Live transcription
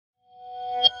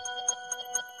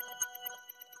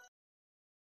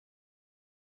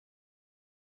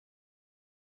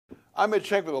I'm Mitch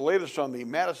Henck with the latest on the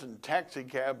Madison taxi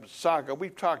cab saga.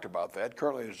 We've talked about that.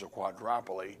 Currently, there's a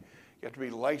quadropoly. You have to be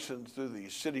licensed through the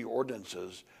city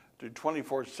ordinances, do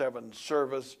 24/7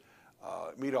 service,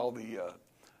 meet all the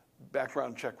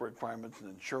background check requirements and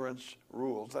insurance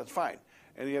rules. That's fine.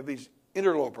 And you have these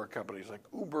interloper companies like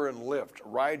Uber and Lyft,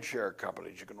 rideshare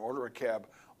companies. You can order a cab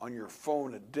on your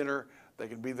phone at dinner. They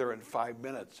can be there in 5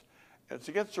 minutes. And it's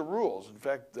against the rules. In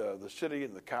fact, the city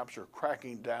and the cops are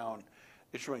cracking down,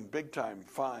 issuing big-time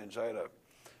fines. I had a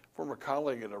former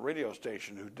colleague at a radio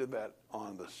station who did that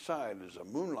on the side as a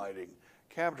moonlighting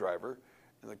cab driver,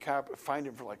 and the cop fined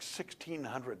him for like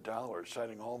 $1,600,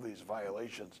 citing all these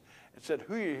violations, and said,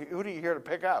 who are you here to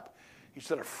pick up? He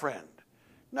said, a friend.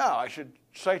 No, I should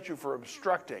cite you for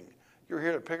obstructing. You're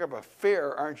here to pick up a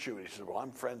fare, aren't you? And he said, well,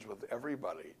 I'm friends with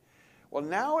everybody. Well,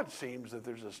 now it seems that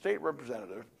there's a state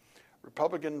representative,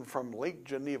 Republican from Lake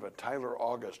Geneva, Tyler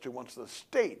August, who wants the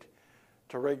state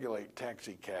to regulate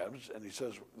taxi cabs, and he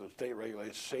says the state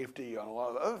regulates safety on a lot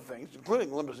of other things, including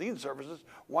limousine services.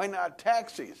 Why not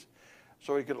taxis?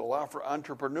 So he could allow for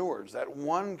entrepreneurs, that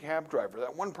one cab driver,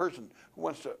 that one person who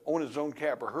wants to own his own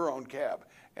cab or her own cab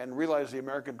and realize the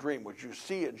American dream, which you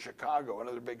see in Chicago and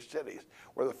other big cities,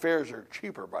 where the fares are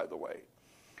cheaper, by the way.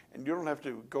 And you don't have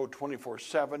to go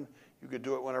 24/7. You could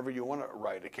do it whenever you want to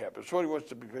ride a cab. If somebody wants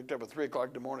to be picked up at 3 o'clock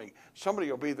in the morning,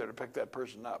 somebody will be there to pick that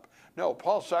person up. No,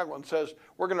 Paul Soglin says,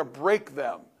 we're going to break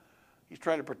them. He's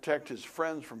trying to protect his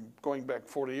friends from going back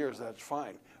 40 years. That's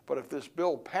fine. But if this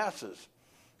bill passes,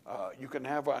 you can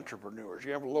have entrepreneurs.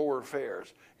 You have lower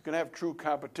fares. You can have true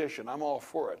competition. I'm all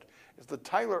for it. It's the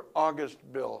Tyler August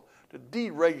bill to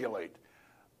deregulate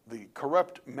the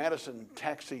corrupt Madison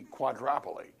taxi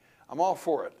quadropoly. I'm all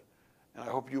for it, and I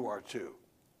hope you are too.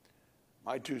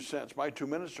 My 2 cents, my 2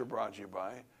 minutes are brought to you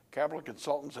by Capital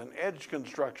Consultants and Edge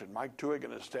Construction. Mike Tuig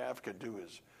and his staff can do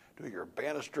your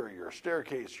banister, your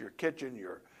staircase, your kitchen,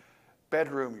 your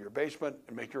bedroom, your basement,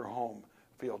 and make your home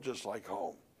feel just like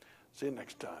home. See you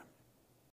next time.